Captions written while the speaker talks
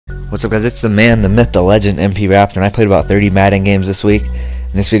What's up guys, it's the man, the myth, the legend, MP Raptor, and I played about 30 Madden games this week.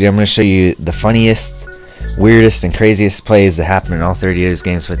 In this video I'm going to show you the funniest, weirdest, and craziest plays that happen in all 30 of those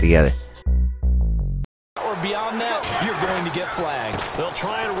games put together. Or beyond that, you're going to get flags. They'll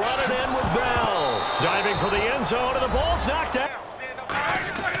try and run it in with Bell. Diving for the end zone, and the ball's knocked out.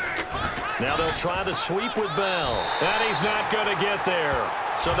 Now they'll try the sweep with Bell, and he's not going to get there.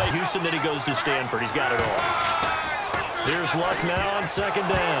 So Houston, then he goes to Stanford. He's got it all. Here's Luck now on second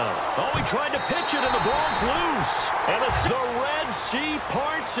down. Oh, he tried to pitch it, and the ball's loose. And the Red Sea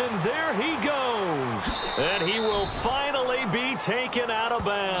parts, and there he goes. And he will finally be taken out of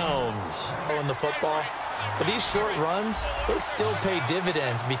bounds. In the football, but these short runs, they still pay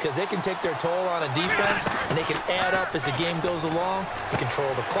dividends because they can take their toll on a defense, and they can add up as the game goes along. You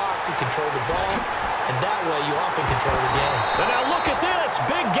control the clock, you control the ball, and that way you often control the game. And now look at this.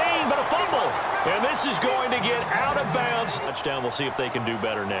 Big gain, but a fumble. And this is going to get out of bounds. Touchdown, we'll see if they can do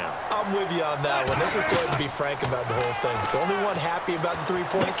better now. I'm with you on that one. Let's just go ahead and be frank about the whole thing. The only one happy about the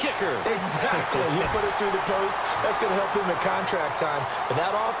three-point kicker. Exactly. You put it through the post. That's going to help him at contract time. But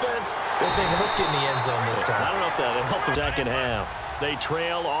that offense, they're thinking, let's get in the end zone this time. I don't know if that'll help the second half. They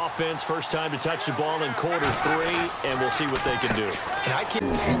trail offense, first time to touch the ball in quarter three, and we'll see what they can do. And I can't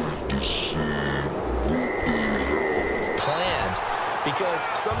planned because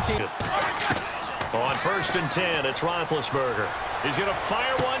some team. On 1st and 10, it's Roethlisberger. He's going to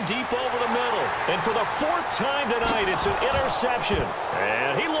fire one deep over the middle. And for the 4th time tonight, it's an interception.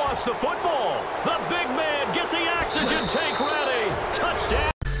 And he lost the football. The big man, get the oxygen tank ready.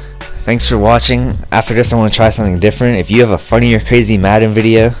 Touchdown. Thanks for watching. After this I want to try something different. If you have a funny or crazy Madden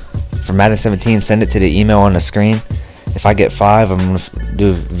video for Madden 17, send it to the email on the screen. If I get 5, I'm going to do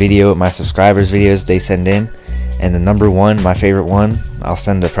a video with my subscribers' videos they send in. And the number 1, my favorite one, I'll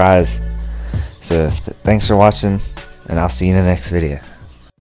send a prize. So thanks for watching, and I'll see you in the next video.